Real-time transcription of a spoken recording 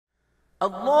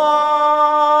الله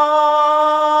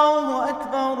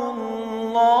أكبر الله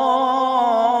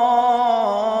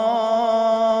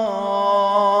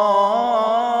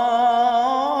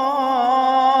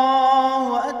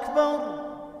أكبر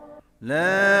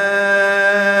لا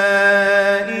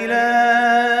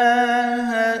إله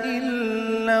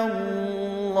إلا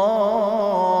الله.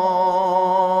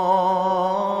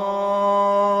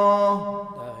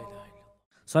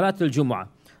 Salat al-Jumu'ah,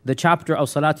 the chapter of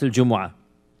Salat al-Jumu'ah.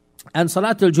 And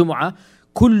Salat al-Jumu'ah,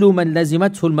 كل من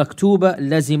لزمته المكتوبة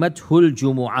لزمته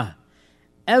الجمعة.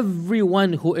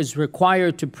 Everyone who is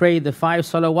required to pray the 5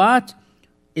 salawat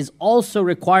is also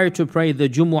required to pray the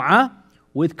Jumu'ah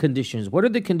with conditions. What are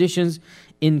the conditions?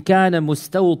 إن كان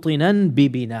مستوطنا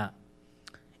ببناء.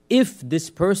 If this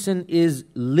person is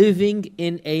living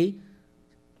in a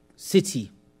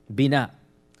city, bina,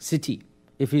 city.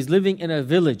 If he's living in a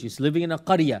village, he's living in a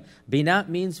qarya. Bina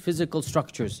means physical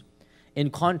structures. In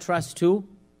contrast to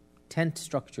tent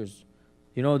structures.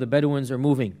 You know, the Bedouins are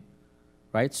moving,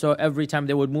 right? So every time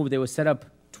they would move, they would set up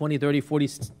 20, 30, 40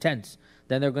 tents.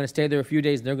 Then they're going to stay there a few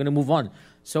days and they're going to move on.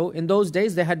 So in those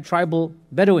days, they had tribal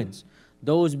Bedouins.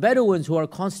 Those Bedouins who are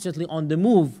constantly on the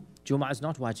move, Jumu'ah is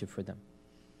not wajib for them.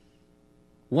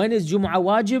 When is Jumu'ah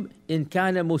wajib? إن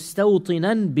كان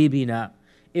مستوطنا ببناء.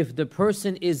 If the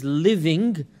person is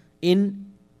living in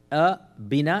a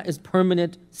bina, is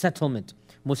permanent settlement.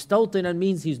 Mustawtinan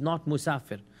means he's not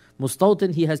musafir.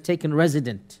 Mustawtin, he has taken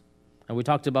resident. And we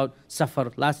talked about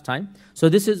safar last time. So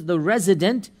this is the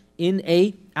resident in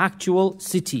a actual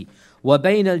city.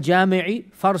 وَبَيْنَ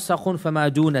الْجَامِعِ فَرْسَخٌ فَمَا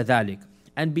دُونَ ذَلِكَ.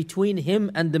 And between him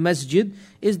and the masjid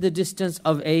is the distance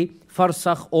of a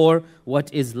farsakh, or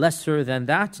what is lesser than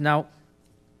that. Now,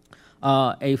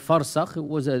 a farsakh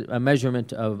was a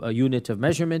measurement of a unit of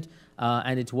measurement,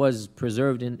 and it was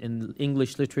preserved in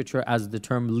English literature as the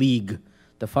term league.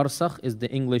 The farsakh is the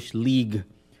English league.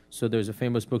 So there's a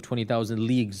famous book, 20,000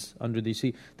 Leagues Under the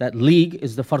Sea. That league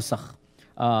is the farsakh.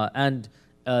 And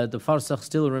the farsakh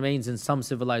still remains in some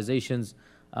civilizations.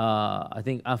 I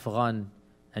think Afghan,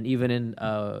 and even in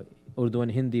Urdu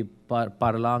and Hindi,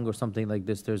 parlang or something like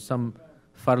this. There's some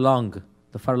farlang.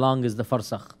 The farlang is the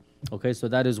farsakh. Okay, so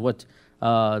that is what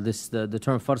the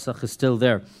term farsakh is still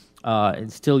there.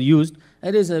 It's still used.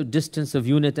 It is a distance of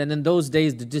unit, and in those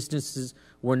days the distances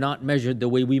were not measured the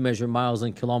way we measure miles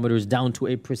and kilometers down to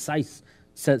a precise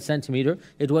centimeter.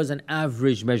 It was an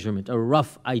average measurement, a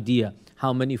rough idea,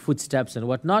 how many footsteps and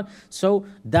whatnot. So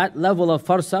that level of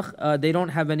farsakh, they don't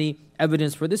have any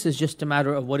evidence for this. It's just a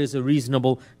matter of what is a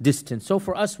reasonable distance. So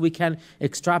for us, we can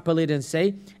extrapolate and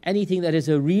say anything that is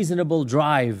a reasonable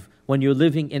drive when you're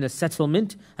living in a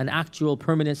settlement, an actual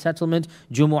permanent settlement,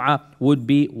 Jumu'ah would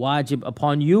be wajib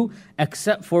upon you,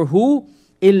 except for who?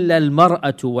 إلا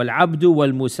المرأة والعبد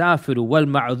والمسافر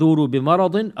والمعذور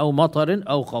بمرض أو مطر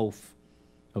أو خوف.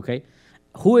 Okay?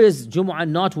 Who is Jumu'ah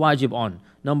not wajib on?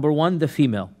 Number 1, the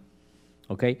female.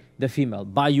 Okay? The female.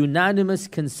 By unanimous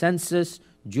consensus,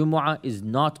 Jumu'ah is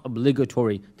not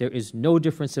obligatory. There is no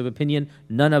difference of opinion.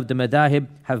 None of the madahib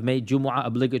have made Jumu'ah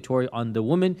obligatory on the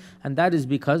woman, and that is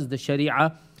because the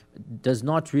Sharia does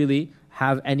not really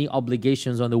have any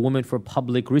obligations on the woman for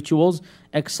public rituals,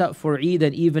 except for Eid,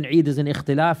 and even Eid is an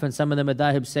ikhtilaf, and some of the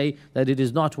madahib say that it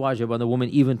is not wajib on the woman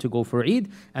even to go for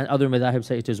Eid, and other madahib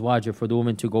say it is wajib for the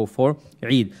woman to go for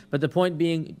Eid. But the point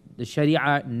being, the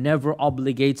Sharia never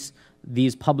obligates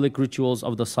these public rituals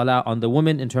of the Salah on the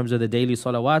woman in terms of the daily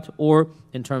salawat or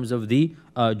in terms of the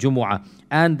Jumu'ah.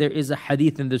 And there is a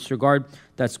hadith in this regard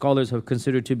that scholars have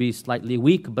considered to be slightly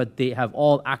weak, but they have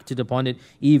all acted upon it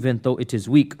even though it is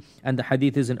weak. And the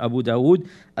hadith is in Abu Dawood.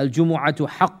 Al-Jumu'atu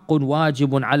haqqun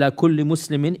wajibun ala kulli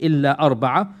muslimin illa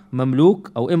arba'a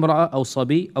mamluk aw imra'a aw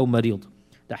sabi aw marid.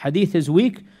 The hadith is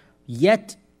weak,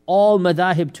 yet all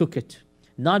madahib took it.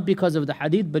 Not because of the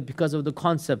hadith, but because of the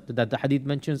concept that the hadith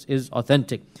mentions is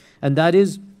authentic. And that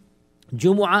is,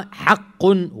 Jumu'ah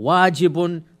haqqun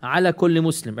wajibun ala kulli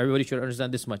muslim. Everybody should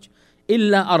understand this much.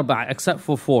 Illa arba'a, except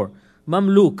for 4.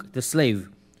 Mamluk, the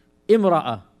slave.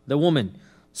 Imra'a, the woman.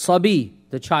 Sabi,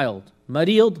 the child.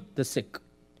 Marid, the sick.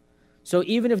 So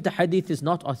even if the hadith is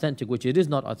not authentic, which it is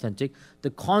not authentic, the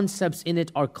concepts in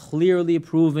it are clearly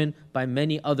proven by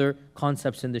many other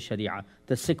concepts in the Sharia.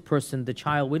 The sick person, the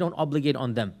child, we don't obligate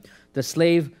on them. The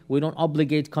slave, we don't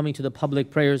obligate coming to the public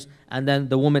prayers, and then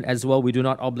the woman as well, we do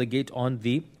not obligate on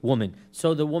the woman.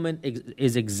 So the woman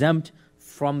is exempt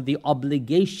from the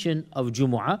obligation of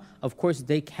Jumu'ah. Of course,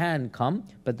 they can come,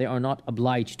 but they are not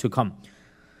obliged to come.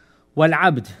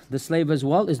 Wal-abd, the slave as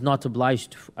well, is not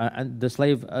obliged. And the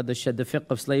slave, the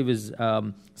fiqh of slave is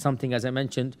something, as I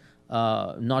mentioned,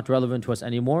 not relevant to us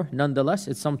anymore. Nonetheless,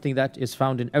 it's something that is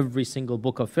found in every single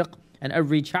book of fiqh. And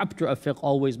every chapter of fiqh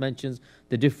always mentions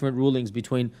the different rulings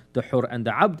between the hur and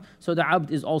the abd. So the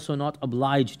abd is also not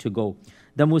obliged to go.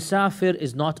 The musafir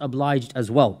is not obliged as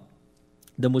well.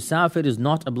 The musafir is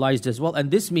not obliged as well.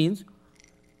 And this means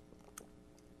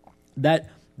that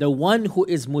the one who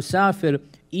is musafir,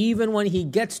 even when he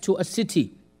gets to a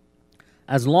city,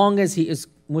 as long as he is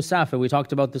musafir, we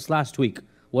talked about this last week.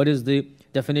 What is the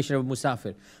definition of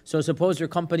musafir? So suppose your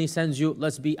company sends you,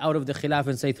 let's be out of the khilaf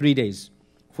and say 3 days.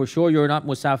 For sure you're not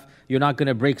musafir, you're not going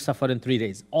to break safar in 3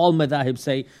 days. All madhahib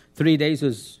say 3 days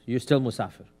is, you're still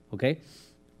musafir, okay?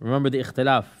 Remember the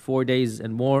ikhtilaf, 4 days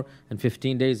and more, and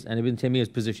 15 days, and Ibn Taymiyyah's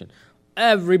position.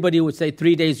 Everybody would say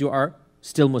 3 days you are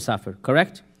still musafir,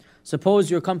 correct? Suppose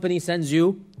your company sends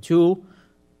you to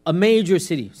a major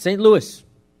city, St. Louis,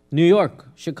 New York,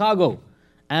 Chicago,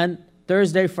 and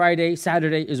Thursday, Friday,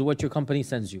 Saturday is what your company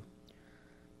sends you.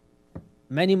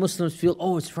 Many Muslims feel,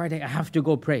 oh, it's Friday, I have to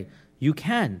go pray. You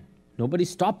can. Nobody's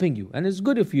stopping you. And it's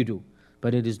good if you do.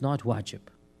 But it is not wajib.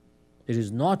 It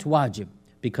is not wajib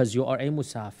because you are a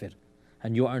musafir.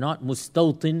 And you are not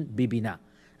mustawtin bibina.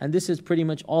 And this is pretty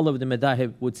much all of the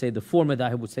madahib would say, the 4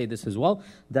 madahib would say this as well,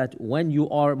 that when you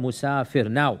are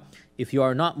musafir. Now, if you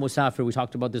are not musafir, we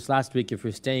talked about this last week, if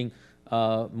you're staying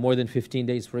more than 15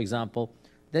 days, for example,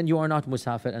 then you are not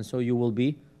musafir, and so you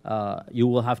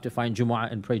will have to find Jumu'ah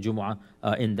and pray Jumu'ah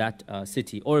in that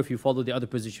city. Or if you follow the other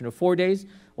position of 4 days,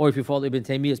 or if you follow Ibn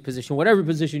Taymiyyah's position, whatever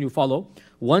position you follow,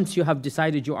 once you have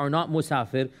decided you are not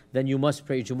musafir, then you must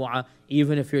pray Jumu'ah,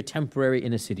 even if you're temporary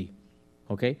in a city.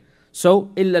 Okay? So,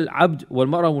 إِلَّا الْعَبْدُ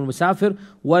وَالْمَرْأَ وَالْمُسَافِرُ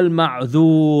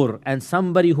وَالْمَعْذُورُ, and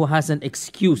somebody who has an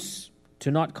excuse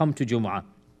to not come to Jumu'ah.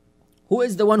 Who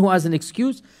is the one who has an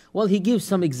excuse? Well, he gives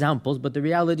some examples, but the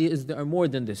reality is there are more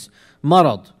than this.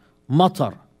 Marad,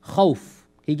 matar, khawf.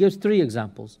 He gives 3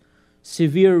 examples.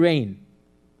 Severe rain,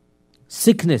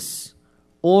 sickness,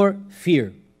 or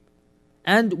fear.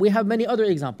 And we have many other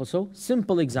examples. So,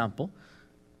 simple example.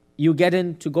 You get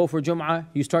in to go for Jumu'ah,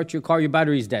 you start your car, your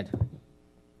battery is dead.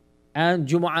 And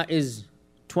Jumu'ah is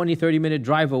 20, 30-minute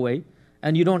drive away,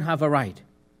 and you don't have a ride.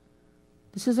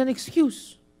 This is an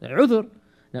excuse. Udhr.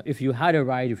 Now, if you had a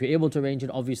ride, if you're able to arrange it,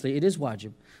 obviously it is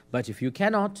wajib. But if you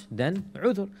cannot, then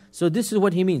udhr. So this is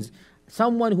what he means.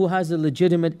 Someone who has a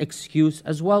legitimate excuse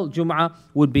as well, Jum'ah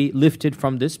would be lifted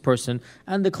from this person.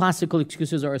 And the classical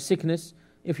excuses are a sickness.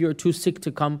 If you're too sick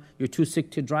to come, you're too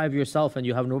sick to drive yourself and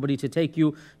you have nobody to take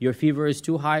you, your fever is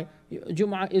too high,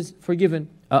 Jum'ah is forgiven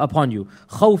upon you.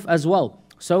 Khawf as well.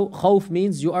 So khawf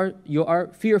means you are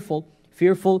fearful.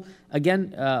 Fearful,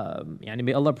 again,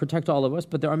 may Allah protect all of us,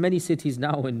 but there are many cities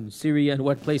now in Syria and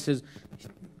what places,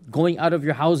 going out of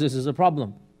your houses is a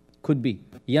problem. Could be.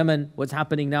 Yemen, what's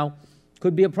happening now,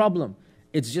 could be a problem.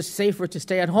 It's just safer to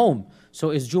stay at home. So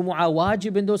is Jumu'ah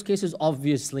wajib in those cases?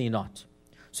 Obviously not.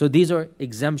 So these are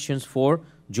exemptions for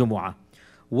Jumu'ah.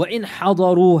 وَإِنْ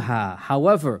حَضَرُوهَا.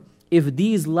 However, if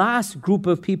these last group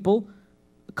of people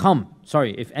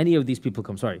if any of these people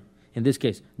come, in this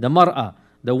case, the mar'a,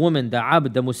 the woman, the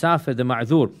abd, the musafir, the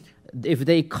ma'ذur, if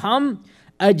they come,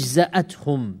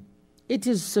 أَجْزَأَتْهُمْ. It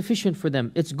is sufficient for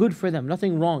them. It's good for them.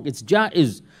 Nothing wrong. It's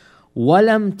jaiz.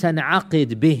 وَلَمْ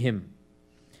تَنْعَقِدْ بِهِمْ.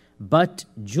 But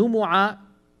Jumu'ah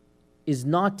is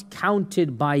not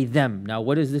counted by them. Now,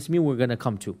 what does this mean? We're going to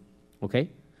come to. Okay?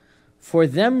 For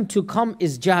them to come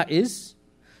is jaiz,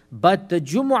 but the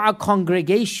Jumu'ah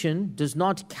congregation does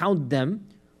not count them.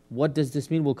 What does this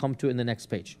mean? We'll come to in the next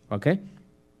page. Okay?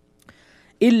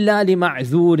 إِلَّا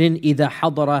لِمَعْذُورٍ إِذَا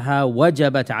حَضَرَهَا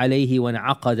وَجَبَتْ عَلَيْهِ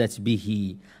وَانْعَقَدَتْ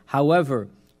بِهِ. However,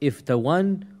 if the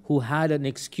one who had an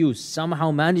excuse somehow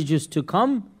manages to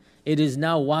come, it is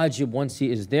now wajib once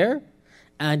he is there,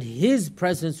 and his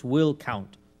presence will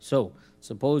count. So,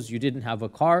 suppose you didn't have a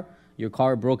car, your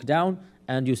car broke down,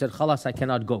 and you said, khalas, I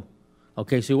cannot go.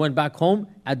 Okay, so you went back home.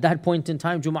 At that point in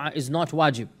time, Jumu'ah is not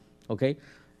wajib. Okay,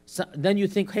 so then you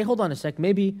think, hey, hold on a sec,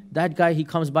 maybe that guy, he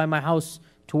comes by my house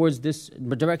towards this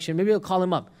direction, maybe I'll call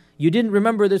him up. You didn't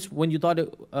remember this when you thought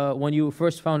it, when you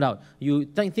first found out. You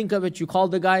think of it, you call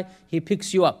the guy, he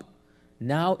picks you up.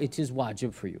 Now it is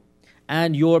wajib for you.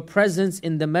 And your presence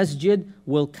in the masjid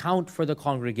will count for the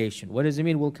congregation. What does it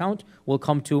mean will count? We'll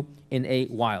come to in a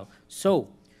while. So,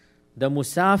 the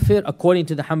musafir, according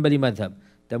to the Hanbali madhab,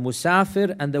 the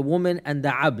musafir and the woman and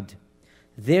the abd,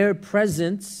 their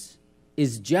presence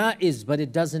is jaiz, but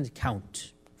it doesn't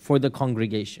count for the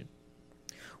congregation.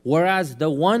 Whereas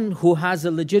the one who has a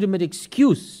legitimate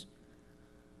excuse,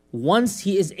 once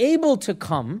he is able to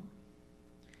come,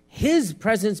 his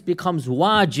presence becomes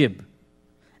wajib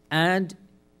and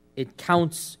it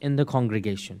counts in the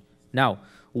congregation. Now,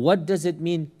 what does it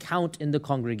mean count in the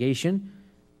congregation?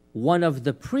 one of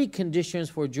the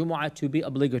preconditions for Jumu'ah to be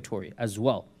obligatory as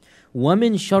well.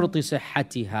 وَمِن شَرْطِ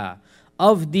صِحَّتِهَا,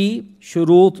 of the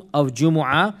shurut of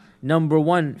Jumu'ah, number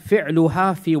one,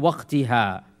 فِعْلُهَا فِي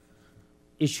وَقْتِهَا,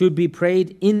 it should be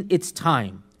prayed in its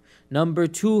time. Number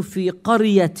two, فِي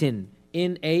قَرْيَةٍ,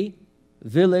 in a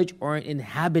village or an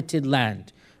inhabited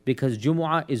land. Because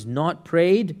Jumu'ah is not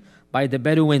prayed by the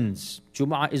Bedouins.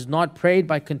 Jumu'ah is not prayed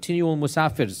by continual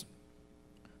musafirs.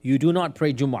 You do not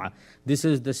pray Jumu'ah. This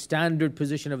is the standard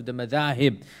position of the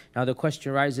madhahib. Now the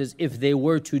question arises, if they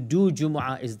were to do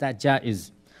Jumu'ah, is that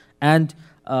jaiz? And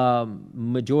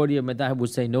majority of madhahib would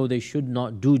say, no, they should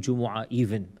not do Jumu'ah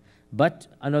even. But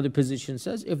another position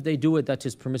says, if they do it, that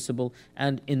is permissible.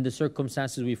 And in the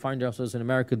circumstances we find ourselves in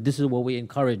America, this is what we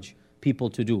encourage people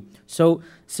to do. So,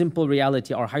 simple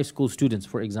reality, our high school students,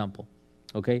 for example,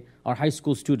 okay, our high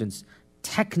school students,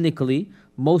 technically,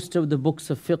 most of the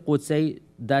books of fiqh would say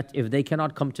that if they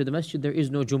cannot come to the masjid, there is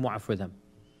no Jumu'ah for them.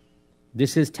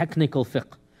 This is technical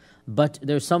fiqh. But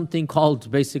there's something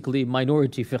called basically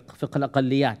minority fiqh, fiqh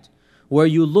al-aqalliyat, where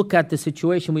you look at the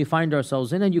situation we find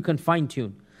ourselves in and you can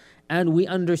fine-tune. And we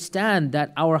understand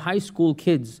that our high school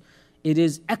kids, it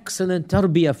is excellent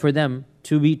tarbiyah for them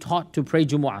to be taught to pray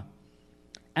Jumu'ah.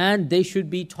 And they should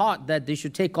be taught that they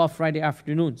should take off Friday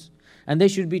afternoons. And they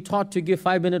should be taught to give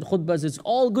 5-minute khutbahs. It's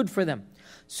all good for them.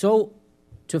 So,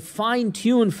 to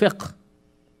fine-tune fiqh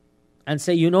and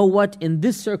say, you know what, in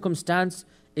this circumstance,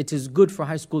 it is good for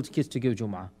high school kids to give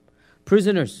Jumu'ah.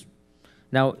 Prisoners.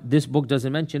 Now, this book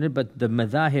doesn't mention it, but the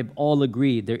madhahib all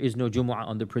agree there is no Jumu'ah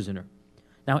on the prisoner.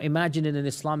 Now, imagine in an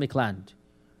Islamic land.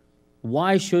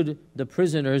 Why should the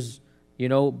prisoners,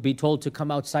 be told to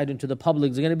come outside into the public?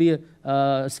 It's going to be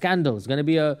a scandal. It's going to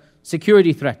be a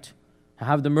security threat.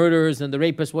 Have the murderers and the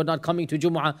rapists whatnot coming to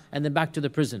Jumu'ah and then back to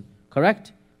the prison.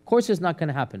 Correct? Of course it's not going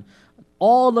to happen.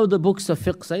 All of the books of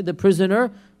fiqh say the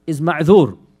prisoner is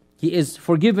ma'dhur. He is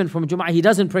forgiven from Jumu'ah. He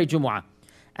doesn't pray Jumu'ah.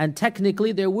 And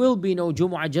technically there will be no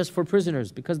Jumu'ah just for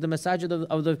prisoners because the masajid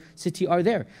of the city are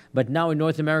there. But now in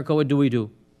North America, what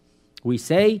do? We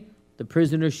say the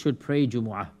prisoners should pray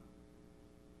Jumu'ah.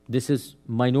 This is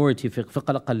minority fiqh,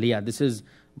 fiqh al-aqalliyah. This is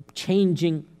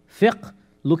changing fiqh,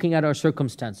 looking at our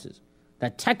circumstances.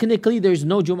 That technically there is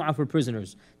no Jumu'ah for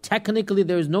prisoners. Technically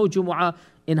there is no Jumu'ah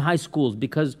in high schools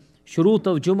because shurut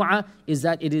of Jumu'ah is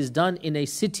that it is done in a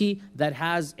city that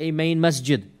has a main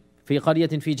masjid. في قرية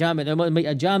في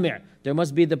جامع. There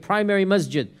must be the primary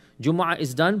masjid. Jumu'ah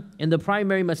is done in the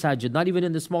primary masajid, not even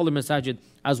in the smaller masajid,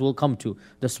 as we'll come to.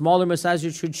 The smaller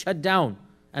masajid should shut down,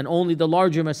 and only the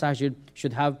larger masajid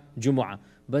should have Jumu'ah.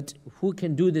 But who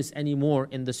can do this anymore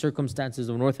in the circumstances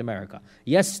of North America?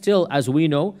 Yes, still, as we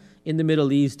know, in the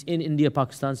Middle East, in India,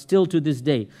 Pakistan, still to this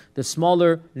day, the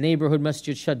smaller neighborhood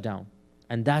masjid shut down.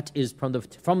 And that is from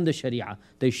the Sharia.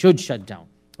 They should shut down.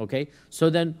 Okay? So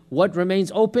then, what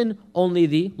remains open? Only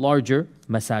the larger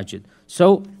masajid.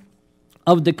 So,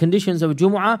 of the conditions of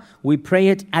Jumu'ah, we pray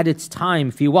it at its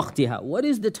time, fi waqtiha. What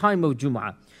is the time of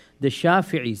Jumu'ah? The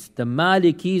Shafi'is, the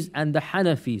Malikis, and the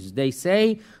Hanafis, they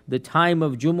say the time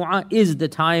of Jumu'ah is the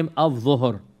time of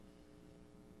Dhuhr.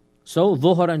 So,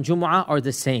 Dhuhr and Jumu'ah are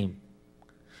the same.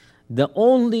 The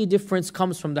only difference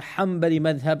comes from the Hanbali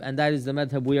madhab, and that is the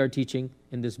madhab we are teaching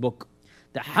in this book.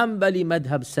 The Hanbali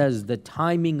madhab says the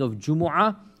timing of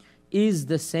Jumu'ah is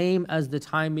the same as the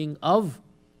timing of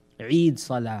Eid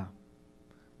Salah.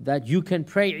 That you can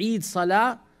pray Eid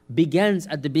Salah begins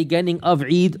at the beginning of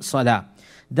Eid Salah.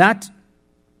 That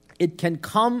it can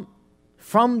come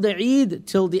from the Eid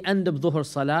till the end of Dhuhr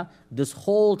Salah. This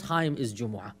whole time is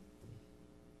Jumu'ah.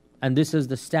 And this is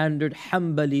the standard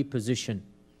Hanbali position.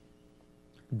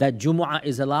 That Jumu'ah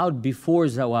is allowed before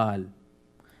Zawal.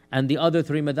 And the other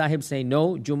three madhahib say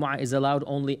no, Jumu'ah is allowed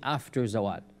only after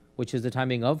Zawal, which is the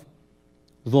timing of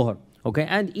Dhuhr. Okay,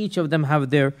 and each of them have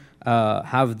their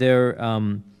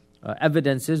evidences,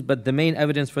 but the main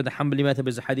evidence for the Hanbali madhab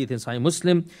is a hadith in Sahih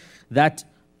Muslim that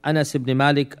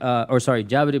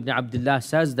Jabir ibn Abdullah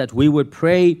says that we would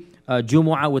pray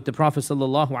Jumu'ah with the Prophet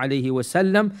sallallahu alaihi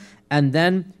wasallam and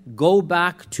then go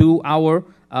back to our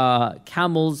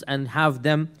camels and have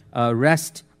them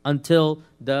rest until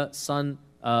the sun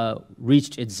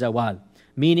reached its zawal.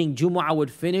 Meaning Jumu'ah would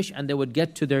finish and they would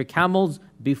get to their camels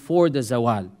before the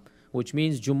zawal, which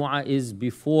means Jumu'ah is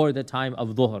before the time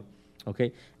of Dhuhr.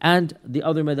 Okay, and the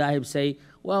other madhahib say,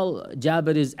 well,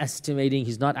 Jabir is estimating,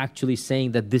 he's not actually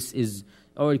saying that this is,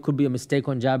 or it could be a mistake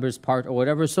on Jabir's part or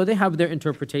whatever. So they have their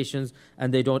interpretations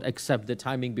and they don't accept the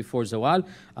timing before Zawal.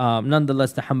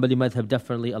 Nonetheless, the Hanbali madhab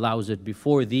definitely allows it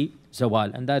before the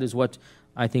Zawal. And that is what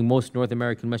I think most North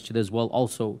American masjid as well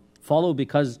also follow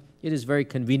because it is very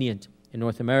convenient in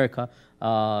North America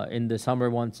in the summer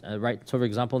months, right? So for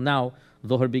example, now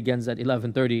Dhuhr begins at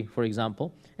 11:30, for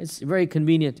example. It's very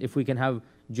convenient if we can have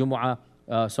Jumu'ah,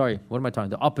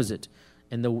 the opposite.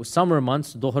 In the summer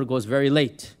months, Dhuhr goes very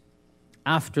late,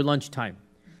 after lunchtime.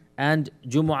 And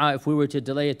Jumu'ah, if we were to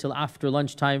delay it till after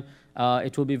lunchtime,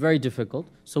 it will be very difficult.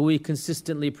 So we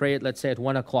consistently pray it, let's say at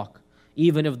 1 o'clock.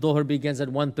 Even if Dhuhr begins at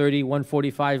 1:30,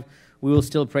 1:45, we will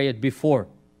still pray it before.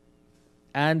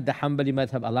 And the Hanbali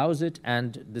madhab allows it,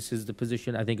 and this is the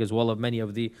position, I think, as well of many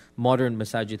of the modern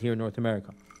masajid here in North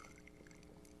America.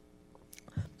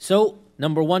 So,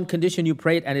 number one condition, you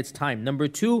pray it at its time. Number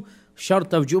two,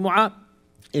 shart of Jumu'ah,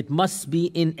 it must be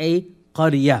in a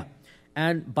qaryah.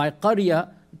 And by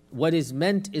qaryah, what is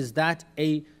meant is that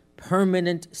a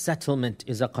permanent settlement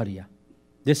is a qaryah.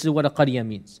 This is what a qaryah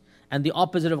means. And the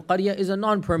opposite of qaryah is a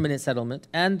non-permanent settlement.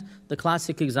 And the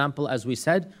classic example, as we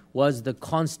said, was the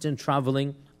constant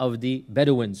traveling of the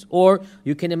Bedouins. Or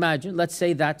you can imagine, let's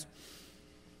say that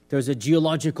there's a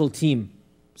geological team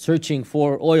searching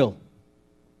for oil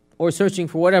or searching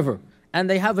for whatever. And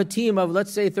they have a team of,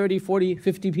 let's say, 30, 40,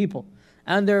 50 people.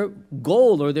 And their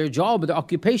goal or their job or their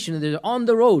occupation, they're on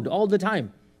the road all the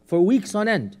time for weeks on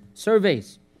end,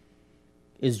 surveys.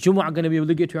 Is Jumu'ah going to be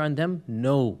obligatory on them?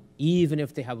 No, even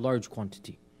if they have large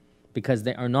quantity, because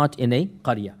they are not in a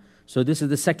qaryah. So this is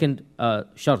the second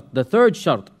shart. The third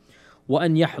shart,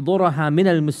 وَأَنْ يَحْضُرَهَا مِنَ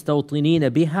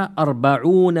الْمُسْتَوْطِنِينَ بِهَا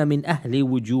أَرْبَعُونَ مِنْ أَهْلِ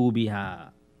وُجُوبِهَا.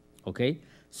 Okay,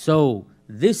 so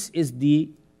this is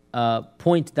the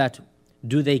point that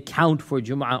do they count for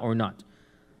Jumu'ah or not?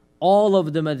 All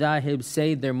of the madahib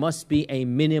say there must be a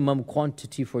minimum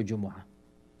quantity for Jumu'ah.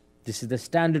 This is the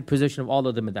standard position of all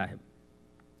of the madahib.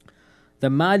 The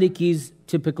Malikis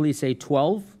typically say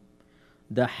 12,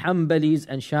 the Hanbalis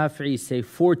and Shafi'is say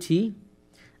 40,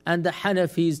 and the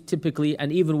Hanafis typically,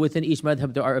 and even within each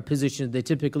madhab there are positions, they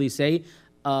typically say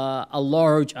a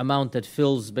large amount that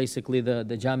fills basically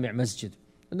the Jami' Masjid.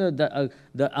 The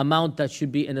amount that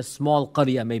should be in a small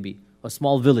qaryah maybe, a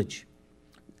small village.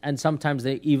 And sometimes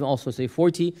they even also say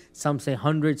 40, some say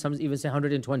 100, some even say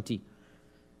 120.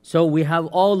 So we have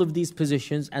all of these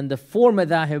positions, and the four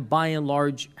madahib by and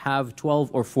large have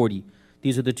 12 or 40.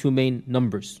 These are the two main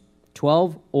numbers,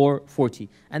 12 or 40.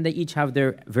 And they each have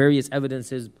their various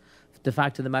evidences. The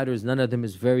fact of the matter is none of them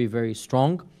is very, very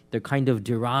strong. They're kind of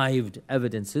derived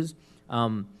evidences,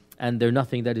 and they're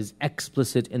nothing that is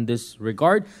explicit in this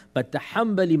regard. But the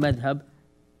Hanbali madhab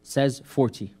says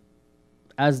 40,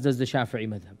 as does the Shafi'i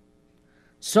madhab.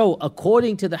 So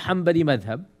according to the Hanbali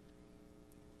madhab,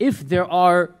 if there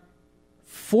are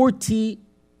 40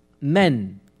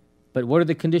 men, but what are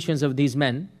the conditions of these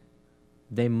men?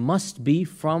 They must be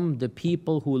from the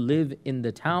people who live in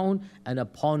the town and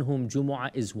upon whom Jumu'ah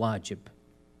is wajib.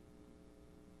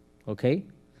 Okay?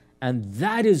 And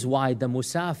that is why the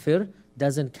musafir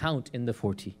doesn't count in the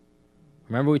 40.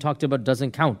 Remember we talked about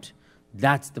doesn't count.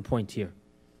 That's the point here.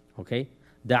 Okay?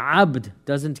 The abd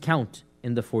doesn't count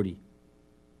in the 40.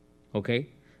 Okay?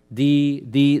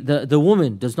 The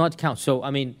woman does not count. So, I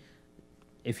mean,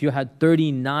 if you had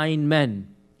 39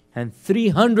 men and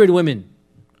 300 women,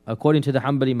 according to the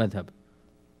Hanbali madhab,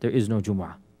 there is no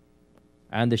Jumu'ah.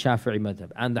 And the Shafi'i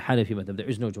madhab, and the Hanafi madhab, there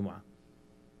is no Jumu'ah.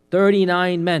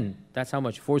 39 men, that's how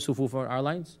much? 4 sufuf on our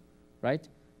lines, right?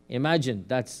 Imagine,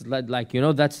 that's like,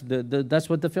 that's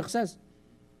what the fiqh says.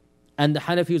 And the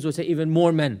Hanafis will say even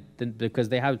more men, because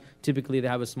typically they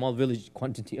have a small village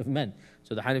quantity of men.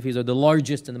 So the Hanafis are the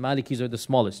largest and the Malikis are the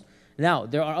smallest. Now,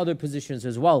 there are other positions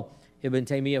as well. Ibn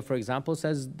Taymiyyah, for example,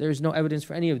 says there's no evidence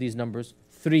for any of these numbers.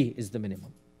 3 is the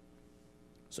minimum.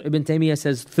 So Ibn Taymiyyah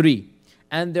says 3.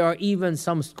 And there are even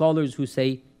some scholars who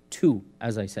say 2,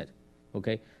 as I said.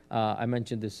 Okay, I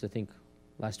mentioned this, I think,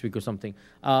 last week or something.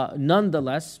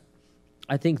 Nonetheless,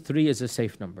 I think 3 is a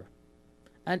safe number.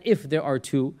 And if there are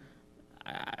 2,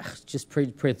 just pray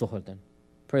dhuhr then.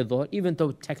 Pray dhuhr, even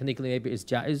though technically maybe it's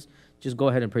jaiz, just go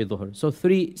ahead and pray dhuhr. So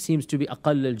 3 seems to be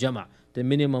aqall al-jama', the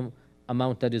minimum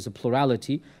amount that is a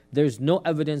plurality. There's no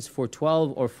evidence for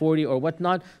 12 or 40 or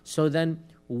whatnot. So then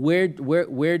where do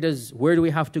we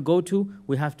have to go to?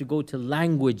 We have to go to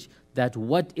language, that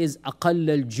what is aqall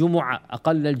al-jumu'ah,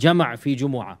 aqall al-jama' fi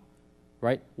jumu'ah,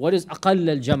 right? What is aqall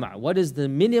al-jama'? What is the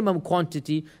minimum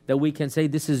quantity that we can say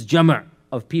this is jama'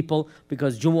 of people,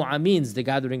 because Jumu'ah means the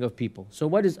gathering of people. So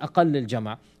what is aqall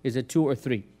al-jama'? Is it 2 or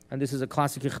 3? And this is a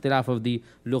classic ikhtilaf of the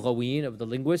lughawiyin, of the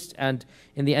linguists. And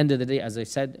in the end of the day, as I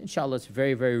said, inshallah, it's a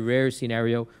very, very rare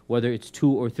scenario, whether it's 2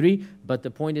 or 3. But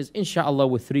the point is, inshallah,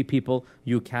 with 3 people,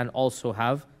 you can also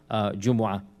have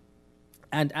Jumu'ah.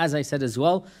 And as I said as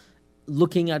well,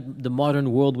 looking at the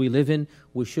modern world we live in,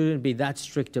 we shouldn't be that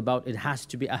strict about it has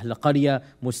to be Ahl Qarya,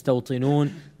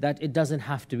 Mustawtinun, that it doesn't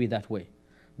have to be that way.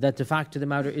 That the fact of the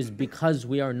matter is, because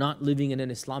we are not living in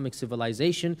an Islamic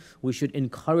civilization, we should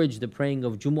encourage the praying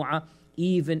of Jumu'ah,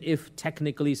 even if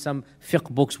technically some fiqh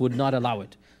books would not allow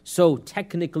it. So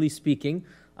technically speaking,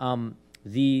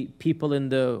 the people in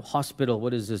the hospital,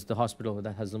 what is this, the hospital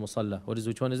that has the musalla?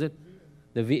 Which one is it?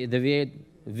 The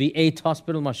V8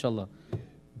 hospital, mashallah.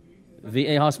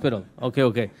 VA hospital,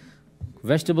 okay.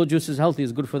 Vegetable juice is healthy,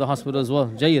 it's good for the hospital as well.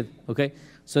 Jayyid, okay.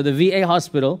 So the VA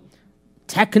hospital,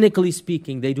 technically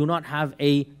speaking, they do not have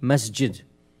a masjid.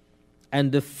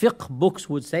 And the fiqh books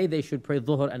would say they should pray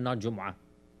dhuhr and not Jumu'ah.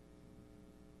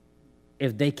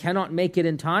 If they cannot make it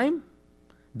in time,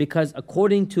 because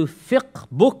according to fiqh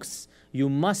books, you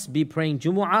must be praying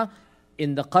Jumu'ah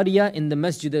in the Qarya, in the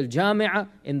Masjid al-Jami'ah,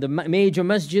 in the major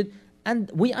masjid.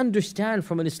 And we understand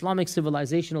from an Islamic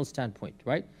civilizational standpoint,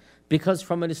 right? Because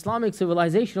from an Islamic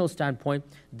civilizational standpoint,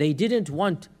 they didn't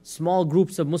want small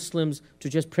groups of Muslims to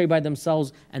just pray by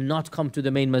themselves and not come to the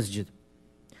main masjid.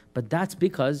 But that's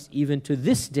because even to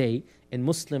this day, in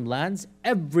Muslim lands,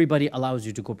 everybody allows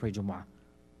you to go pray Jumu'ah.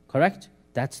 Correct?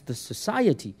 That's the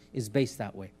society is based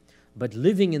that way. But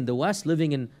living in the West,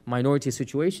 living in minority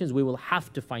situations, we will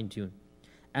have to fine-tune.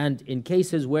 And in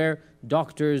cases where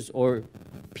doctors or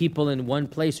people in one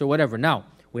place or whatever, now,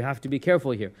 we have to be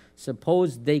careful here.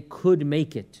 Suppose they could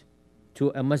make it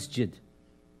to a masjid,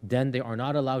 then they are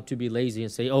not allowed to be lazy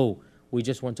and say, oh, we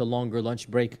just want a longer lunch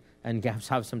break and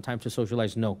have some time to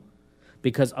socialize. No.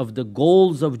 Because of the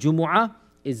goals of Jumu'ah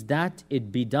is that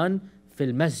it be done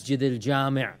fil Masjid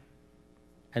al-Jami'.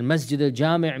 And Masjid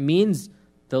al-Jami' means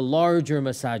the larger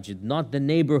masajid, not the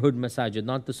neighborhood masajid,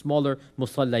 not the smaller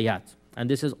musallayat. And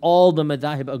this is all the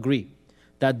madhahib agree,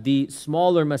 that the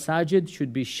smaller masajid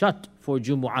should be shut for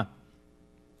Jumu'ah.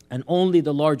 And only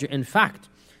the larger, in fact,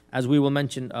 as we will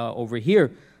mention over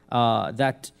here, so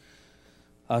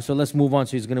let's move on.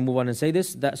 So he's going to move on and say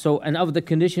this. And of the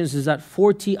conditions is that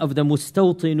 40 of the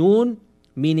mustawtinun,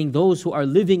 meaning those who are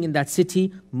living in that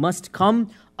city, must come,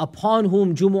 upon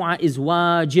whom Jumu'ah is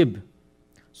wajib.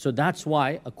 So that's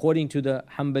why, according to the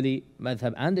Hanbali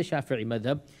madhab and the Shafi'i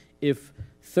madhab, if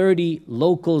 30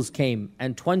 locals came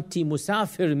and 20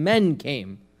 musafir men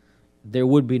came, there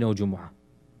would be no Jumu'ah.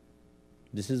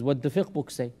 This is what the fiqh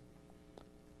books say.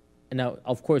 Now,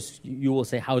 of course, you will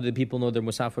say, how do people know they're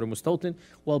musafir or mustawtin?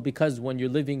 Well, because when you're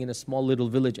living in a small little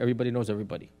village, everybody knows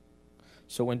everybody.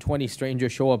 So when 20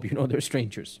 strangers show up, you know they're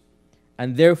strangers.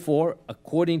 And therefore,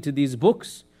 according to these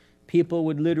books, people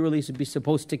would literally be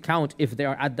supposed to count if they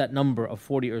are at that number of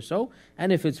 40 or so.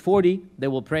 And if it's 40, they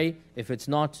will pray. If it's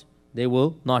not, they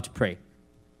will not pray.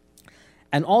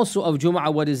 And also of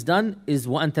Jumu'ah, what is done is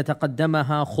وَأَن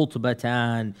تَتَقَدَّمَهَا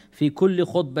خُطْبَتان فِي كُلِّ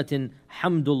خُطْبَةٍ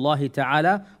حَمْدُ اللَّهِ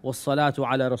تَعَالَى وَالصَّلَاةُ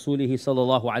عَلَى رَسُولِهِ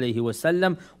صَلَّى اللَّهُ عَلَيْهِ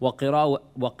وَسَلَّمَ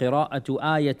وَقِرَاءَةُ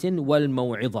آيَةٍ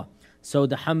وَالْمَوْعِظَةِ. So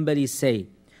the Hanbalis say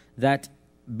that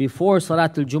before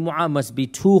Salatul Jumu'ah must be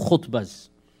 2 khutbahs.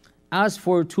 As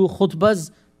for 2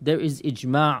 khutbahs, there is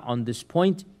ijma' on this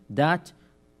point that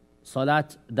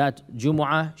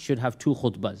Jumu'ah should have 2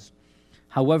 khutbahs.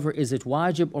 However, is it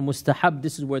wajib or mustahab?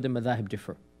 This is where the madhahib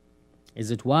differ.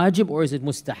 Is it wajib or is it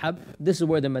mustahab? This is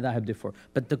where the madhahib differ.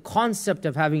 But the concept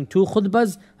of having 2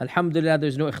 khutbahs, alhamdulillah,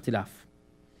 there's no ikhtilaf.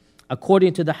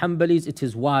 According to the Hanbalis, it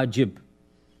is wajib,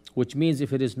 which means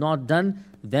if it is not done,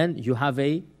 then you have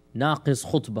a naqis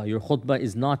khutbah. Your khutbah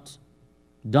is not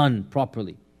done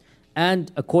properly.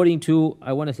 And according to,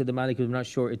 I want to say the Maliki, I'm not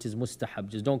sure, it is mustahab.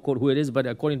 Just don't quote who it is, but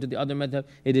according to the other madhab,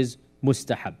 it is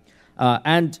mustahab.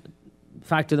 And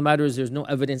fact of the matter is there's no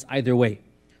evidence either way.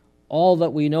 All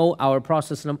that we know, our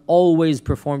Prophet always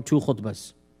performed 2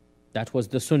 khutbahs. That was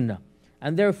the sunnah.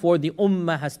 And therefore the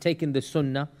ummah has taken the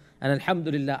sunnah, and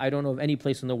alhamdulillah, I don't know of any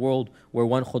place in the world where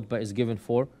 1 khutbah is given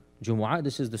for Jumu'ah.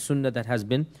 This is the sunnah that has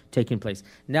been taking place.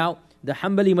 Now, the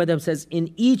Hanbali madhab says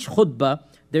in each khutbah,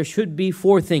 there should be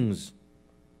 4 things.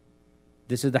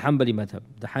 This is the Hanbali madhab.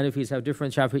 The Hanafis have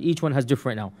different, Shafi'i, each one has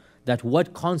different now. That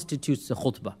what constitutes the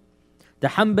khutbah. The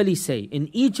Hanbali say, in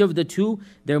each of the 2,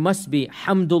 there must be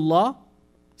hamdullah,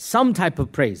 some type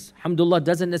of praise. Hamdullah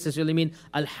doesn't necessarily mean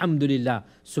alhamdulillah.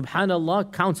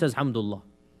 Subhanallah counts as hamdullah.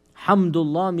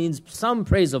 Hamdullah means some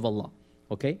praise of Allah.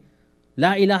 Okay?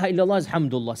 La ilaha illallah is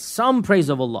hamdullah, some praise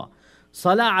of Allah.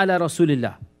 Salah ala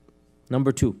Rasulillah.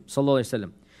 Number 2, sallallahu alayhi wa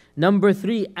sallam. Number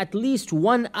 3, at least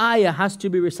 1 ayah has to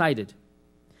be recited.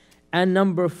 And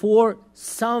number 4,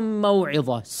 some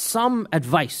maw'idha, some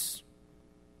advice.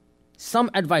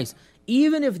 Some advice.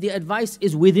 Even if the advice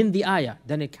is within the ayah,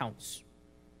 then it counts.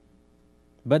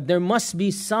 But there must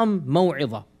be some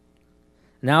maw'idha.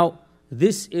 Now,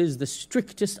 this is the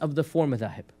strictest of the four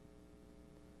madhahib.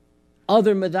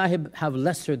 Other madhahib have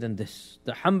lesser than this.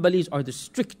 The Hanbalis are the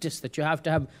strictest, that you have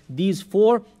to have these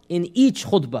four in each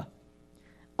khutbah.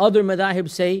 Other madhahib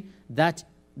say that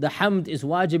the hamd is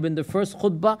wajib in the first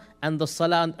khutbah and the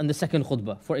salah in the second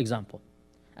khutbah, for example.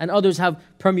 And others have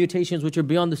permutations which are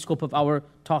beyond the scope of our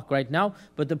talk right now.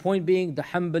 But the point being, the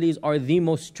Hanbalis are the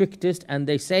most strictest, and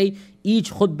they say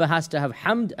each khutbah has to have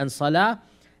hamd and salah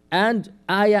and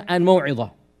ayah and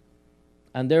maw'idah.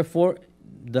 And therefore,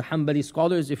 the Hanbali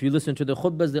scholars, if you listen to the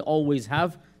khutbahs, they always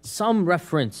have some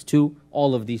reference to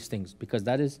all of these things, because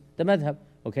that is the madhab.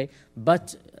 Okay,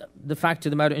 but the fact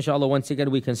of the matter, inshallah, once again,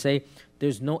 we can say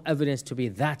there's no evidence to be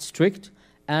that strict.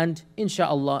 And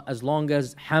inshallah, as long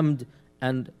as hamd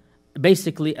and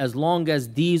basically as long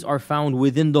as these are found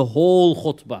within the whole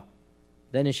khutbah,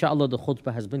 then inshallah the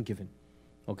khutbah has been given.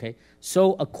 Okay,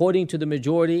 so according to the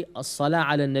majority, as-salah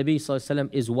ala nabi sallallahu alaihi wasallam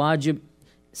is wajib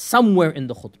somewhere in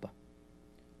the khutbah.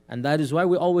 And that is why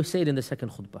we always say it in the second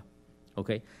khutbah.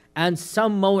 Okay, and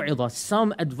some maw'idah,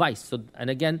 some advice. So, and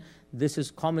again, this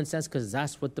is common sense because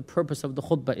that's what the purpose of the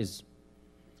khutbah is.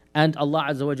 And Allah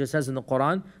Azza wa Jalla says in the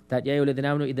Quran that يَا أَيُّهَا الَّذِينَ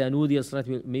آمَنُوا إِذَا نُودِيَ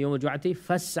لِلصَّلَاةِ مِنْ يَوْمِ الْجُمْعَةِ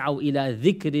فَاسْعَوْا إِلَى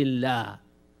ذِكْرِ اللَّهِ.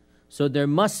 So there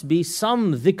must be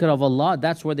some dhikr of Allah.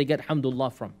 That's where they get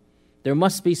hamdulillah from. There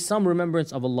must be some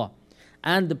remembrance of Allah.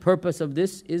 And the purpose of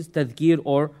this is tadhkir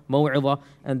or maw'idah.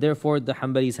 And therefore the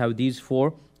Hanbalis have these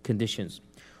four conditions.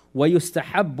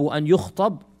 وَيُسْتَحَبُّ أَن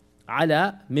يُخْطَبْ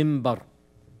عَلَى مِنْبَرٍ.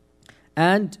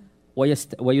 And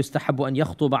وَيُسْتَحَبُّ أَن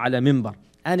يَخْطُبَ عَلى مِنْبَرٍ.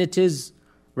 And it is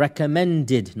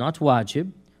recommended, not wajib,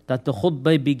 that the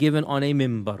khutbah be given on a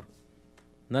mimbar.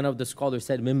 None of the scholars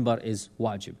said mimbar is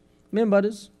wajib. Mimbar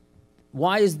is,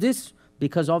 why is this?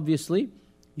 Because obviously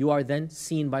you are then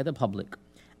seen by the public.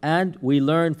 And we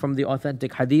learn from the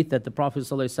authentic hadith that the Prophet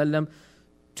ﷺ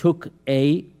took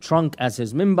a trunk as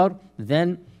his mimbar.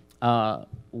 Then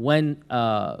when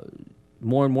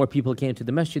more and more people came to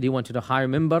the masjid, he wanted a higher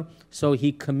mimbar. So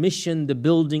he commissioned the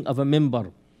building of a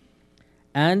mimbar.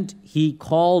 And he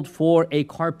called for a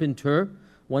carpenter.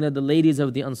 One of the ladies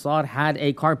of the Ansar had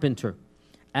a carpenter.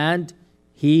 And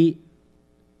he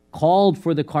called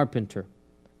for the carpenter.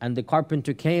 And the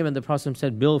carpenter came and the Prophet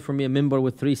said, build for me a mimbar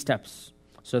with 3 steps.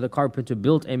 So the carpenter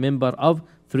built a mimbar of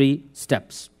 3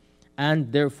 steps.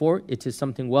 And therefore, it is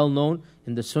something well known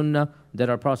in the sunnah that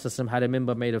our Prophet had a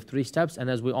mimbar made of 3 steps. And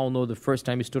as we all know, the first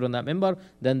time he stood on that mimbar,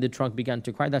 then the trunk began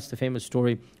to cry. That's the famous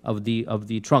story of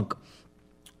the trunk.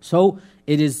 So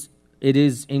it is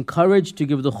encouraged to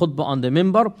give the khutbah on the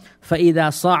mimbar.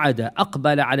 فَإِذَا صَعَدَ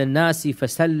أَقْبَلَ عَلَى النَّاسِ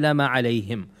فَسَلَّمَ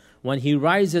عَلَيْهِمْ. When he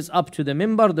rises up to the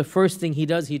mimbar, the first thing he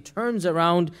does, he turns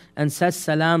around and says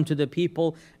salam to the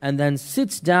people and then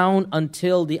sits down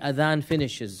until the adhan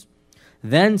finishes.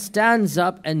 Then stands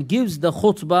up and gives the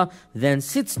khutbah, then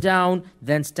sits down,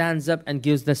 then stands up and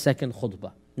gives the second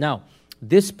khutbah. Now,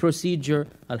 this procedure,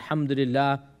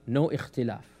 alhamdulillah, no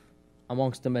ikhtilaf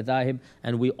amongst the madhahib,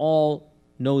 and we all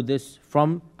know this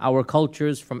from our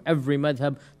cultures, from every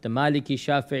madhab, the Maliki,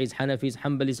 Shafi'is, Hanafis,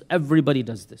 Hanbalis, everybody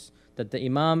does this. That the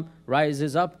imam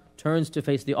rises up, turns to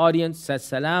face the audience, says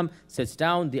salam, sits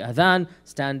down, the adhan,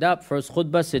 stand up, first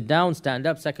khutbah, sit down, stand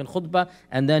up, second khutbah,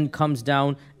 and then comes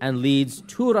down and leads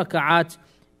 2 raka'at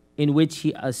in which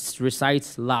he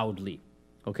recites loudly.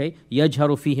 Okay? يَجْهَرُ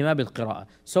فِيهِمَا بِالْقِرَاءَةِ.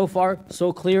 So far,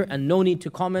 so clear, and no need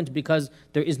to comment because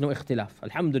there is no ikhtilaf.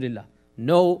 Alhamdulillah.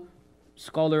 No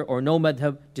scholar or no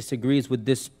madhab disagrees with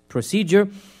this procedure.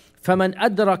 فَمَنْ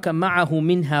أَدْرَكَ مَعَهُ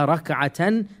مِنْهَا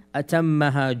رَكْعَةً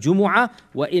أَتَمَّهَا جُمُعَةً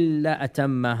وَإِلَّا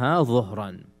أَتَمَّهَا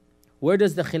ظُهْرًا. Where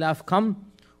does the khilaf come?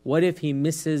 What if he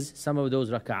misses some of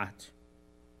those raka'at?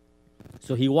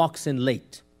 So he walks in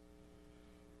late.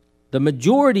 The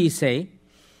majority say,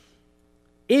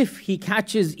 if he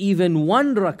catches even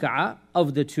 1 raka'ah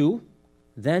of the 2,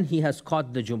 then he has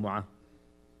caught the Jumu'ah.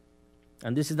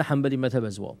 And this is the Hanbali madhab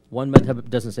as well. One madhab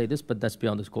doesn't say this, but that's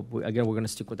beyond the scope. Again, we're going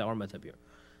to stick with our madhab here.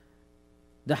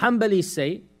 The Hanbalis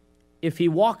say, if he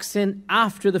walks in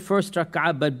after the first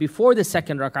rak'ah, but before the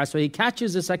second rak'ah, so he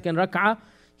catches the second rak'ah,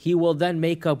 he will then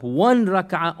make up 1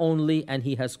 rak'ah only, and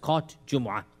he has caught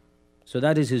Jumu'ah. So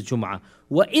that is his Jumu'ah.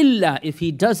 وَإِلَّا, if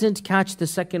he doesn't catch the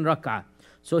second rak'ah,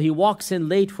 so he walks in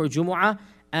late for Jumu'ah,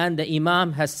 and the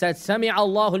Imam has said, سَمِعَ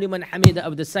اللَّهُ لِمَنْ حَمِدَ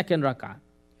of the second rak'ah.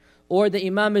 Or the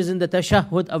Imam is in the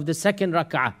tashahhud of the second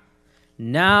rak'ah.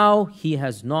 Now he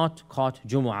has not caught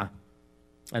Jumu'ah.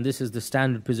 And this is the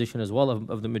standard position as well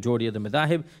of the majority of the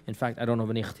madhahib. In fact, I don't have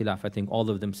any ikhtilaf. I think all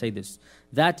of them say this.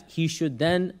 That he should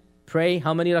then pray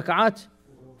how many rak'at?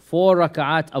 4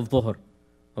 rak'at of dhuhr.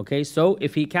 Okay, so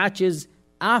if he catches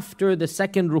after the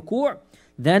second ruku',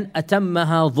 then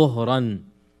atammaha dhuhran.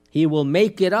 He will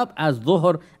make it up as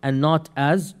dhuhr and not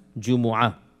as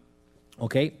Jumu'ah.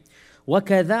 Okay?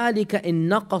 وكذلك إن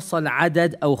نقص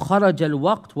العدد أو خرج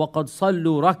الوقت وقد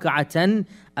صلوا ركعة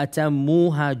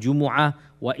أتموها جمعة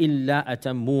وإلا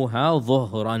أتموها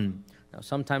ظهرا. Now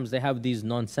sometimes they have these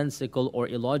nonsensical or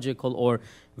illogical or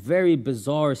very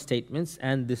bizarre statements,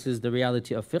 and this is the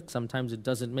reality of fiqh. Sometimes it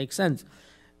doesn't make sense.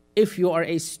 If you are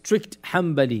a strict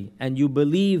Hanbali and you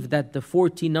believe that the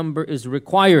 40 number is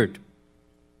required,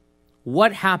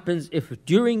 what happens if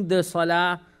during the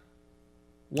salah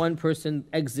one person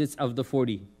exits of the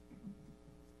 40?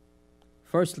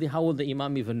 Firstly, how will the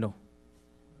imam even know?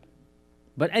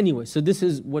 But anyway, so this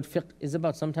is what fiqh is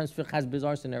about. Sometimes fiqh has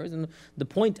bizarre scenarios, and the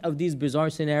point of these bizarre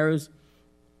scenarios,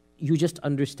 you just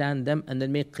understand them and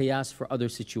then make qiyas for other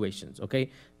situations, okay?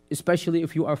 Especially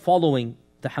if you are following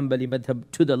the Hanbali madhab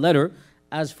to the letter.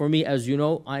 As for me, as you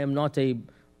know, I am not a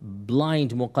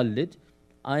blind muqallid.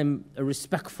 I'm a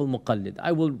respectful muqallid.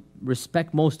 I will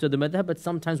respect most of the madhab, but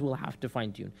sometimes we'll have to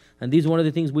fine tune. And these are one of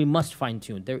the things we must fine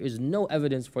tune. There is no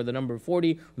evidence for the number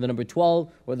 40, or the number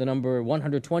 12, or the number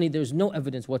 120. There's no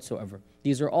evidence whatsoever.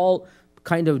 These are all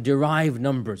kind of derived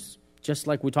numbers. Just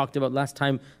like we talked about last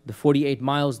time, the 48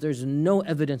 miles, there's no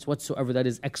evidence whatsoever that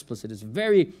is explicit. It's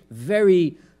very,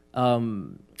 very,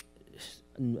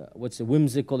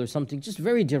 whimsical or something, just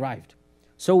very derived.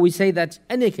 So we say that,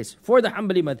 in any case, for the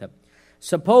Hanbali madhab,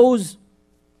 suppose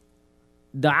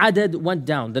the adad went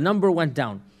down, the number went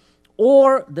down,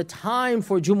 or the time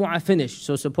for Jumu'ah finished.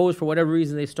 So suppose for whatever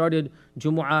reason they started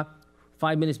Jumu'ah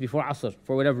 5 minutes before Asr,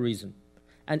 for whatever reason.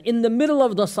 And in the middle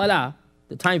of the Salah,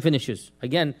 the time finishes.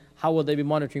 Again, how will they be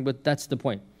monitoring? But that's the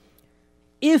point.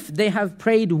 If they have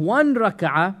prayed 1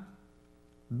 rak'ah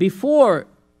before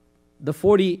the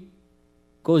 40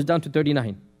 goes down to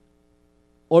 39,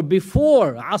 or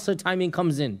before Asr timing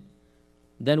comes in,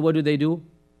 then what do?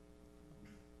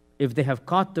 If they have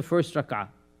caught the first rak'ah,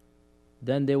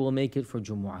 then they will make it for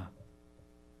Jumu'ah.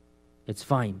 It's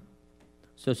fine.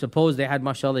 So suppose they had,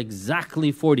 mashallah,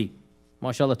 exactly 40.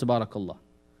 Mashallah, tabarakallah.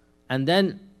 And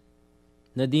then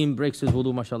Nadeem breaks his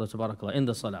wudu, mashallah, tabarakallah, in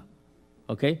the salah.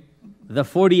 Okay? The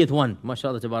 40th one,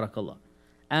 mashallah, tabarakallah.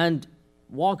 And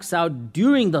walks out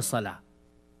during the salah.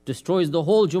 Destroys the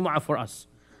whole Jumu'ah for us.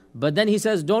 But then he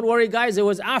says, don't worry guys, it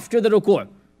was after the ruku'.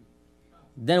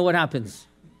 Then what happens?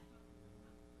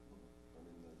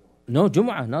 No,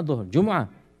 Jumu'ah, not Dhuhr.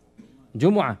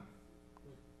 Jumu'ah.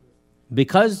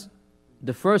 Because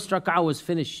the first rak'ah was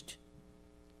finished.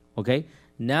 Okay?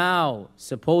 Now,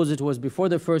 suppose it was before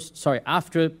the first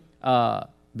rak'ah,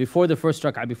 before the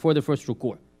first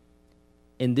ruku'.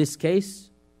 In this case,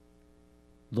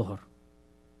 Dhuhr.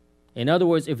 In other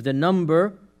words, if the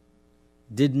number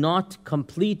did not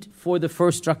complete for the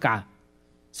first rak'ah,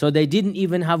 so they didn't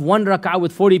even have 1 rak'ah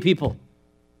with 40 people,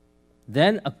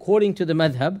 then according to the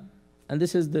madhab, and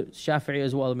this is the Shafi'i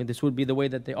as well, I mean this would be the way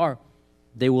that they are,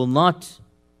 they will not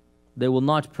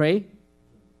pray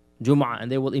Jumu'ah,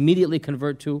 and they will immediately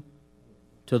convert to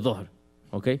Dhuhr.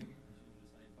 Okay?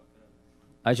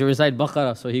 I should recite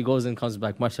Baqarah, so he goes and comes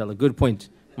back. MashaAllah. Good point.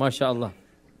 MashaAllah.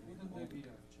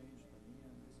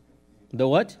 The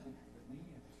what?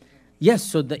 Yes,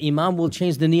 so the imam will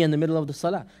change the niyyah in the middle of the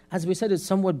salah. As we said, it's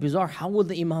somewhat bizarre. How will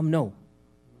the imam know?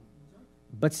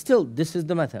 But still, this is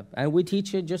the madhab. And we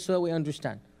teach it just so that we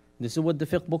understand. This is what the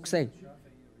fiqh books say.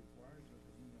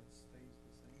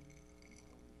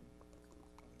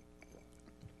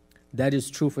 That is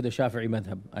true for the Shafi'i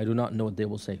madhab. I do not know what they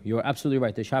will say. You're absolutely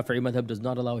right. The Shafi'i madhab does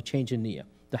not allow a change in niyyah.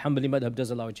 The Hanbali madhab does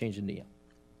allow a change in niyyah.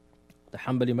 The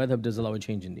Hanbali madhab does allow a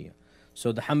change in niyyah.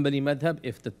 So the Hanbali madhab,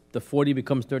 if the 40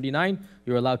 becomes 39,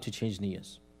 you're allowed to change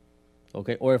niyyahs.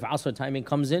 Okay? Or if Asr timing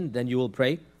comes in, then you will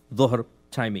pray Dhuhr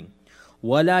timing.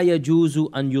 وَلَا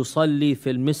يَجُوزُ أَن يُصَلِّي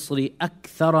فِي الْمِصْرِ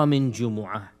أَكْثَرَ مِنْ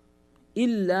جُمُعَةٍ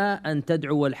إِلَّا أَن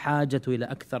تَدْعُوَ الْحَاجَةُ إِلَى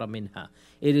أَكْثَرَ مِنْهَا.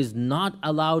 It is not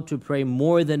allowed to pray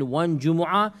more than 1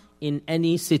 Jumu'ah in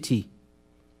any city,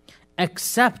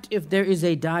 except if there is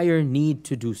a dire need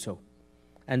to do so.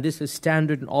 And this is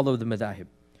standard in all of the madhahib.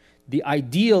 The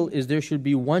ideal is there should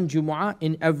be 1 Jumu'ah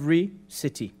in every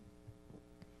city.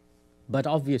 But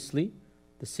obviously,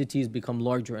 the cities become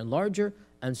larger and larger,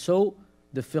 and so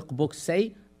the fiqh books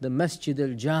say the Masjid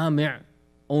al-Jami'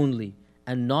 only,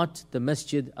 and not the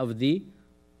Masjid of the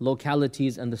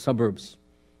localities and the suburbs.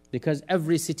 Because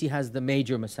every city has the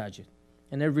major masajid,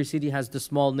 and every city has the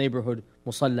small neighborhood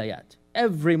musallayat.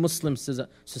 Every Muslim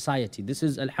society, this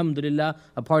is, alhamdulillah,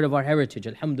 a part of our heritage,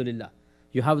 alhamdulillah.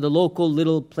 You have the local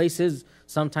little places,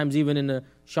 sometimes even in a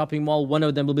shopping mall, one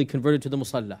of them will be converted to the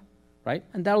musalla, right?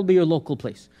 And that will be your local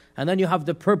place. And then you have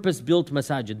the purpose-built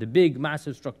masajid, the big,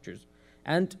 massive structures.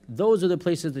 And those are the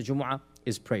places the Jumu'ah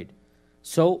is prayed.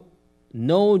 So,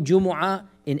 no Jumu'ah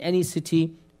in any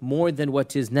city more than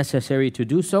what is necessary to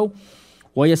do so.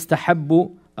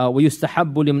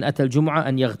 ويستحب لمن أتى الجمعة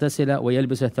أن يغتسل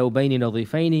ويلبس ثوبين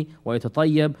نظيفين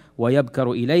ويتطيب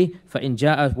ويبكر إليه فإن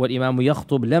جاء والإمام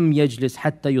يخطب لم يجلس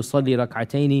حتى يصلي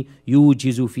ركعتين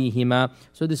يوجز فيهما.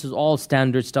 So this is all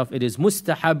standard stuff. It is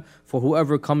mustahab for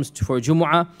whoever comes for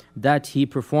Jumu'ah that he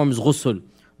performs ghusl.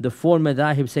 The four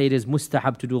madhahib say it is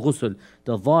mustahab to do ghusl.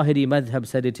 The Zahiri madhab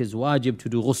said it is wajib to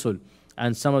do ghusl.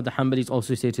 And some of the Hanbalis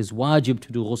also say it is wajib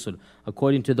to do ghusl.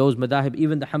 According to those madhahib,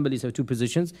 even the Hanbalis have two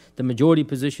positions. The majority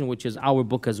position, which is our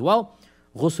book as well,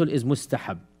 ghusl is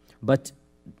mustahab. But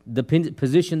the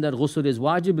position that ghusl is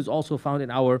wajib is also found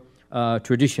in our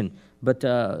tradition. But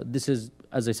this is,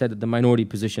 as I said, the minority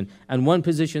position. And one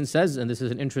position says, and this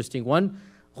is an interesting one,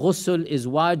 ghusl is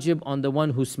wajib on the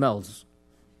one who smells.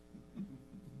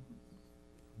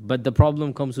 But the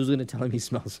problem comes, who's going to tell him he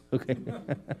smells? Okay.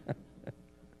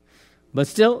 But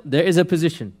still, there is a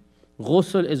position.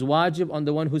 Ghusl is wajib on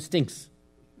the one who stinks.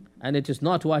 And it is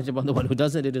not wajib on the one who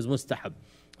doesn't, it is mustahab.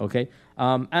 Okay?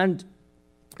 And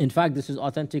in fact, this is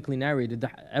authentically narrated.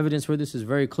 The evidence for this is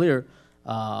very clear.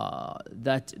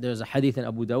 That there's a hadith in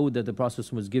Abu Dawud that the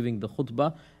Prophet was giving the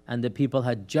khutbah and the people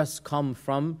had just come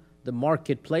from the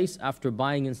marketplace after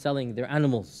buying and selling their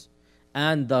animals.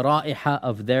 And the ra'iha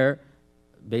of their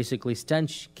basically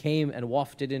stench came and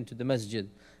wafted into the masjid.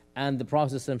 And the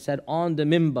Prophet said on the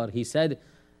mimbar, he said,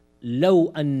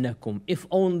 لَوْ أَنَّكُمْ, if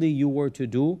only you were to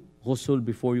do ghusl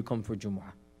before you come for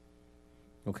Jumu'ah.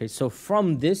 Okay, so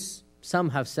from this,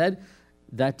 some have said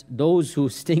that those who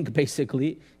stink,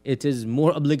 basically, it is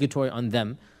more obligatory on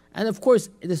them. And of course,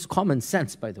 it is common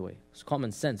sense, by the way. It's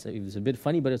common sense. It's a bit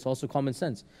funny, but it's also common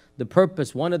sense. The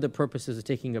purpose, one of the purposes of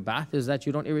taking a bath is that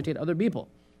you don't irritate other people.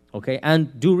 Okay,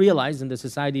 and do realize in the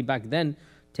society back then,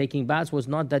 taking baths was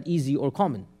not that easy or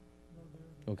common.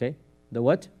 Okay, the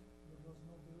what?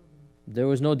 There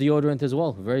was no deodorant as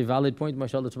well. Very valid point,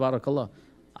 mashallah, tabarakallah.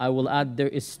 I will add, there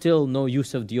is still no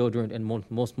use of deodorant in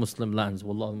most Muslim lands,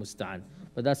 wallahu musta'an.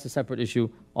 But that's a separate issue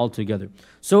altogether.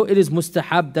 So it is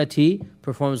mustahab that he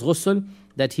performs ghusl,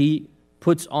 that he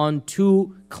puts on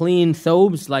 2 clean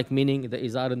thawbs, like meaning the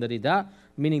izar and the rida,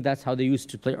 meaning that's how they used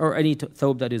to play, or any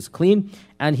thawb that is clean,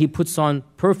 and he puts on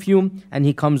perfume, and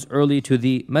he comes early to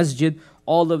the masjid.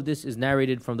 All of this is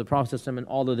narrated from the Prophet and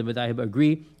all of the madhahib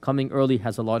agree. Coming early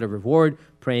has a lot of reward.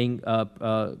 Praying,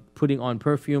 putting on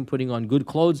perfume, putting on good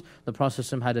clothes. The Prophet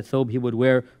had a thawb he would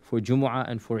wear for Jumu'ah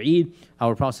and for Eid.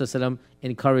 Our Prophet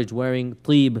encouraged wearing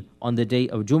tib on the day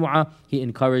of Jumu'ah. He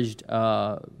encouraged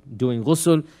doing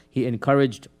ghusl. He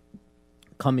encouraged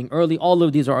coming early. All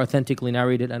of these are authentically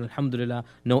narrated, and alhamdulillah,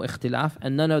 no ikhtilaf.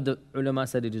 And none of the ulama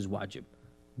said it is wajib.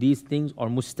 These things are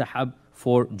mustahab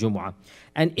for Jumu'ah.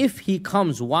 And if he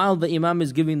comes while the Imam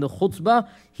is giving the khutbah,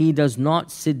 he does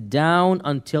not sit down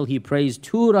until he prays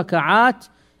 2 raka'at,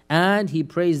 and he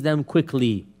prays them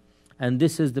quickly. And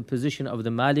this is the position of the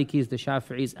Malikis, the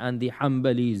Shafi'is, and the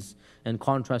Hanbalis, in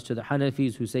contrast to the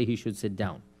Hanafis who say he should sit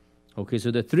down. Okay, so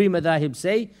the 3 madhahib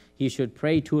say he should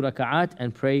pray 2 raka'at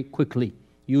and pray quickly.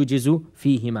 يُجِزُ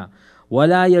فِيهِمَا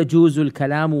وَلَا يَجُوزُ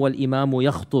الْكَلَامُ وَالْإِمَامُ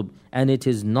يَخْطُبُ. And it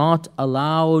is not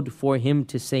allowed for him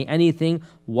to say anything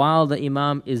while the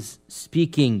Imam is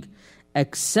speaking,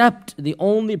 except the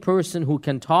only person who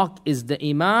can talk is the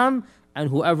Imam and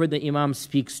whoever the Imam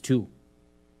speaks to.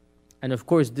 And of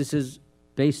course, this is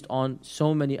based on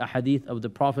so many ahadith of the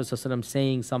Prophet ﷺ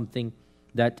saying something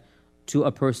that to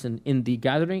a person in the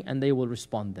gathering, and they will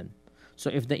respond then. So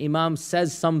if the Imam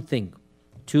says something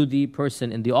to the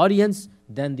person in the audience,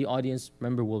 then the audience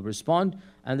member will respond.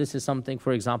 And this is something,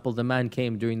 for example, the man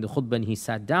came during the khutbah and he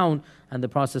sat down, and the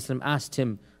Prophet ﷺ asked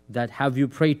him that, have you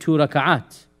prayed 2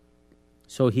 raka'at?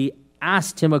 So he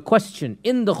asked him a question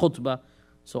in the khutbah.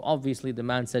 So obviously the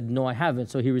man said, no, I haven't.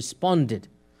 So he responded.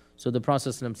 So the Prophet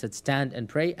ﷺ said, stand and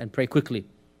pray quickly.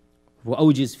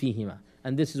 وَأَوْجِزْ فِيهِمَا.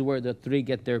 And this is where the 3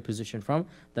 get their position from,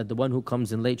 that the one who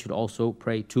comes in late should also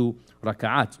pray 2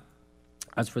 raka'at.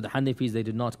 As for the Hanafis, they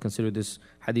did not consider this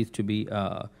hadith to be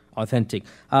authentic.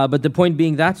 But the point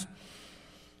being that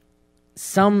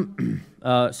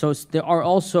so there are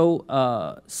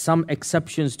also some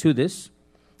exceptions to this,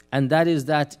 and that is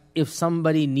that if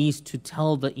somebody needs to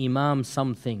tell the Imam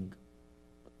something,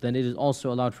 then it is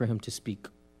also allowed for him to speak.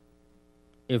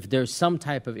 If there's some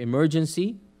type of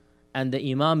emergency and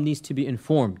the Imam needs to be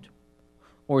informed,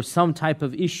 or some type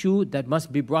of issue that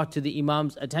must be brought to the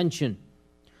Imam's attention,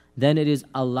 then it is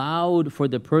allowed for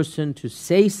the person to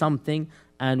say something,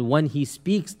 and when he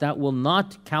speaks, that will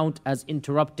not count as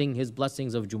interrupting his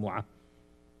blessings of Jumu'ah.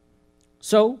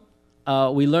 So,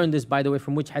 We learned this, by the way,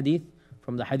 from which hadith?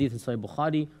 From the hadith in Sahih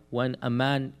Bukhari, when a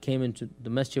man came into the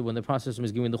masjid when the Prophet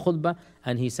was giving the khutbah,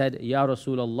 and he said, Ya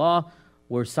Rasulullah,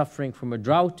 we're suffering from a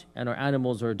drought, and our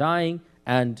animals are dying,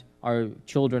 and our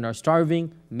children are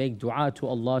starving. Make dua to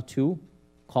Allah to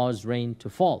cause rain to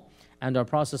fall. And our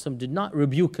Prophet did not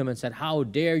rebuke him and said, how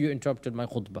dare you interrupted my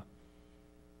khutbah.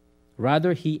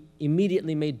 Rather, he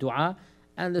immediately made dua,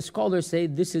 and the scholars say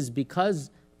this is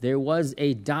because there was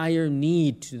a dire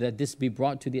need that this be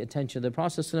brought to the attention of the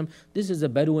Prophet. This is a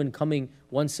Bedouin coming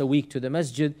once a week to the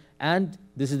masjid, and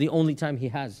this is the only time he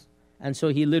has. And so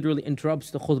he literally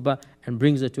interrupts the khutbah and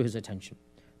brings it to his attention.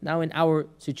 Now in our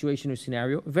situation or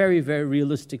scenario, very, very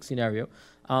realistic scenario,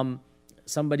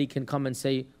 somebody can come and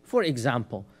say, for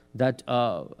example, that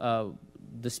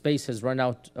the space has run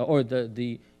out, or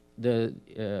the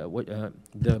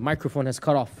microphone has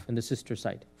cut off in the sister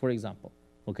side, for example,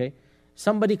 okay?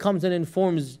 Somebody comes and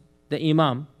informs the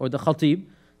imam or the khatib,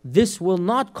 this will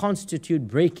not constitute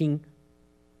breaking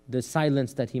the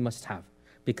silence that he must have,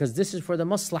 because this is for the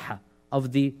maslahah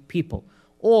of the people.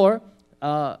 Or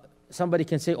somebody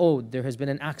can say, oh, there has been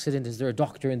an accident, is there a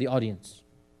doctor in the audience?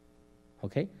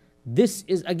 Okay? This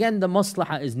is, again, the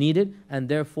maslahah is needed, and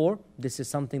therefore this is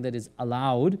something that is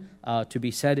allowed to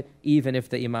be said even if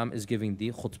the imam is giving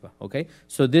the khutbah. Okay?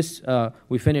 So this,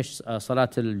 we finished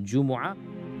Salat al-Jumu'ah.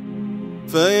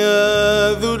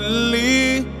 فيا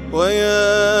ذلي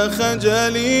ويا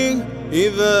خجلي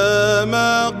إذا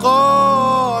ما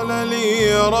قال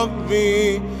لي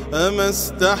ربي أما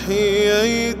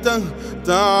استحييته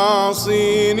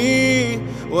تعصيني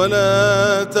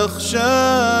ولا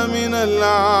تخشى من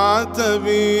العتب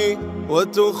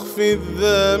وتخفي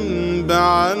الذنب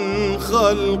عن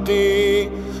خلقي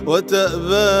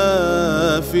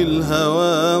وتأبى في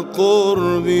الهوى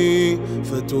قربي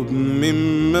فتب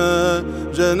مما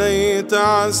جنيت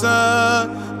عسى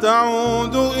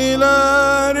تعود إلى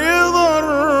رضا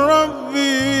الرب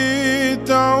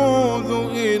تعود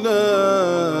إلى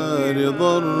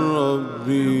رضا الرب